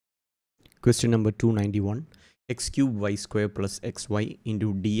Question number 291. X cube y square plus xy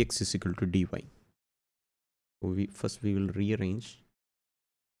into dx is equal to dy. So first we will rearrange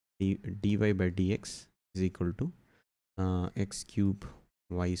dy by dx is equal to x cube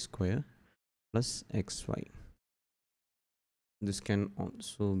y square plus xy. This can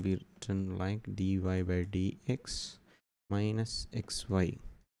also be written like dy by dx minus xy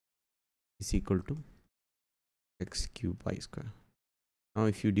is equal to x cube y square. Now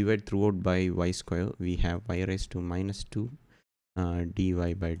if you divide throughout by y square, we have y raised to minus 2 dy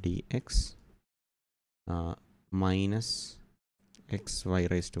by dx minus xy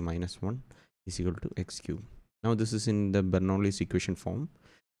raised to minus 1 is equal to x cube. Now this is in the Bernoulli's equation form.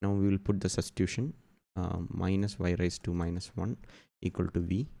 Now we will put the substitution minus y raised to minus 1 equal to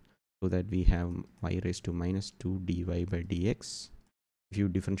v, so that we have y raised to minus 2 dy by dx. If you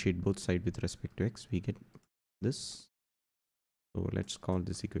differentiate both sides with respect to x, we get this. So let's call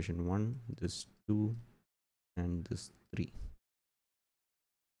this equation 1, this 2, and this 3.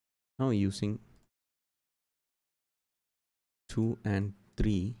 Now using 2 and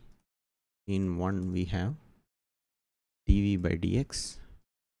 3 in 1, we have dv by dx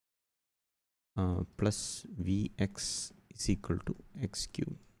plus vx is equal to x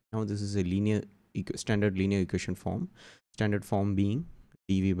cube. Now this is a standard linear equation form. Standard form being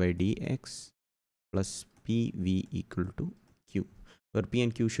dv by dx plus pv equal to q, where p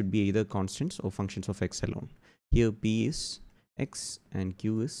and q should be either constants or functions of x alone. Here p is x and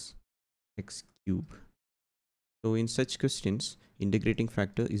q is x cube. So in such questions, integrating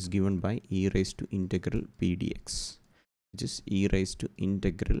factor is given by e raised to integral p dx, which is e raised to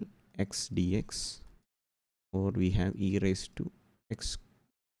integral x dx, or we have e raised to x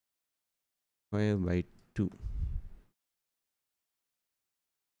square by 2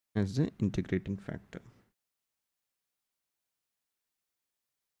 as the integrating factor.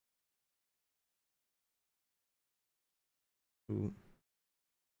 So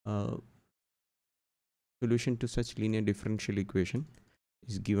solution to such linear differential equation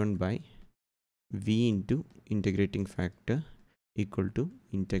is given by v into integrating factor equal to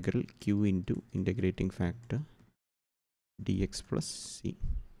integral q into integrating factor dx plus c.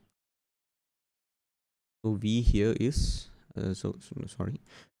 So v here is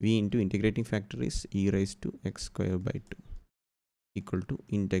v into integrating factor is e raised to x square by 2 equal to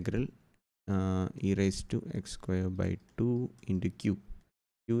integral e raised to x square by 2 into q.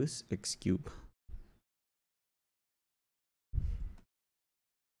 Q is x cube.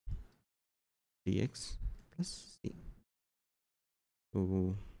 Dx plus c.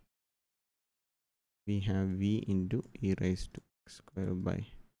 So we have v into e raised to x square by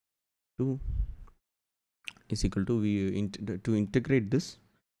 2 is equal to to integrate this,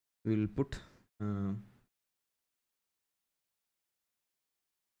 we will put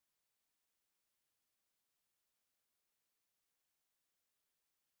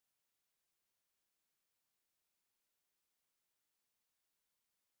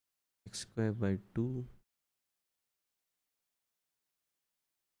x square by 2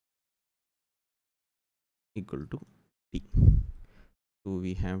 equal to t. So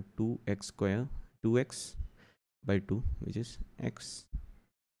we have 2x square, 2x by 2, which is x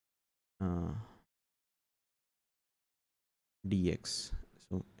dx.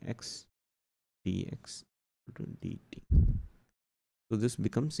 So x dx to dt. So this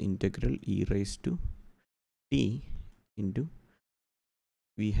becomes integral e raised to t into,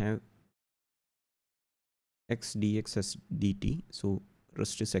 we have x dx as dt, so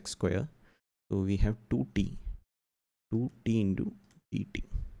rest is x square. So we have 2t into dt.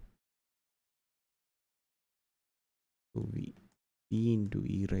 So we e into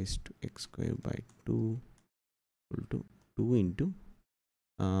e raised to x square by 2 equal to 2 into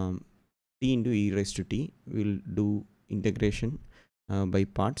t into e raised to t. We'll do integration by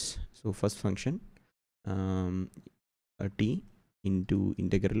parts. So first function t into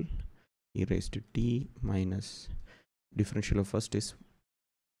integral e raised to t minus differential of first is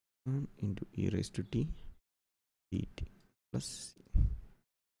 1 into e raised to t dt plus c,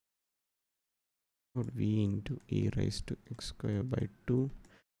 or v into e raised to x square by 2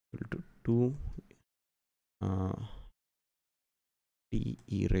 equal to 2 t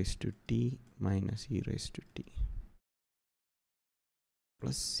e raised to t minus e raised to t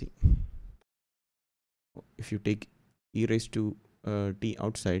plus c. If you take e raised to t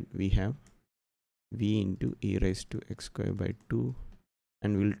outside, we have v into e raised to x square by 2,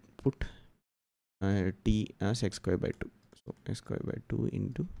 and we'll put t as x square by 2. So x square by 2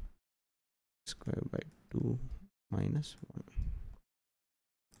 into x square by 2 minus 1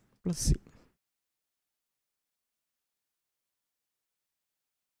 plus c.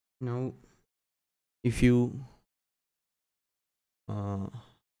 Now if you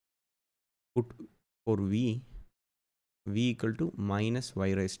put for v equal to minus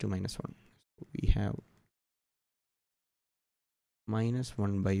y raised to minus 1, so we have minus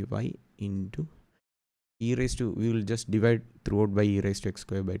 1 by y into e raised to, we will just divide throughout by e raised to x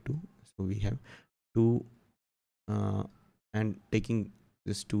square by 2, so we have 2 and taking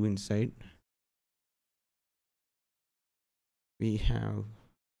this 2 inside, we have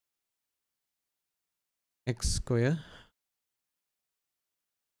x square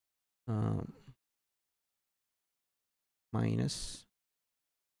minus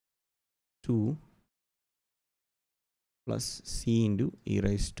 2 plus c into e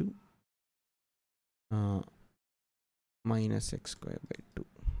raised to minus x square by 2.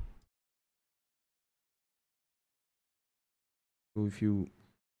 So if you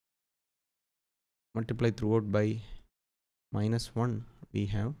multiply throughout by minus 1, we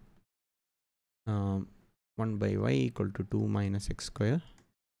have 1 by y equal to 2 minus x square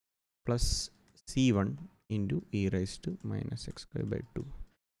plus c1 into e raised to minus x square by 2,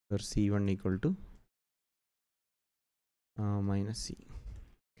 where c1 equal to minus c.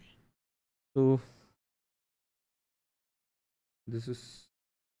 So this is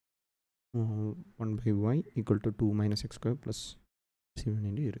 1 by y equal to 2 minus x square plus c1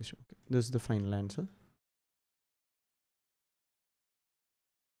 into e raised to. Okay, this is the final answer.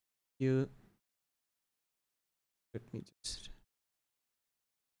 Here, let me just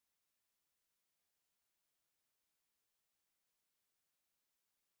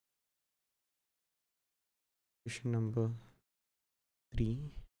question number 3,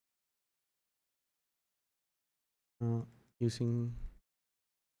 using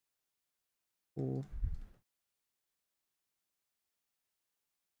 4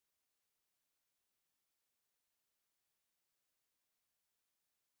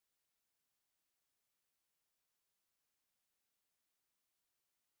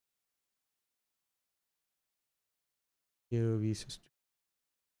 here we just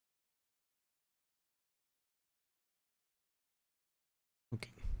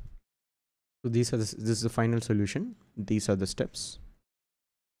okay. So these are this is the final solution. These are the steps.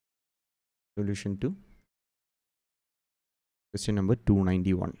 Solution to question number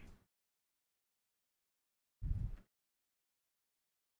 291.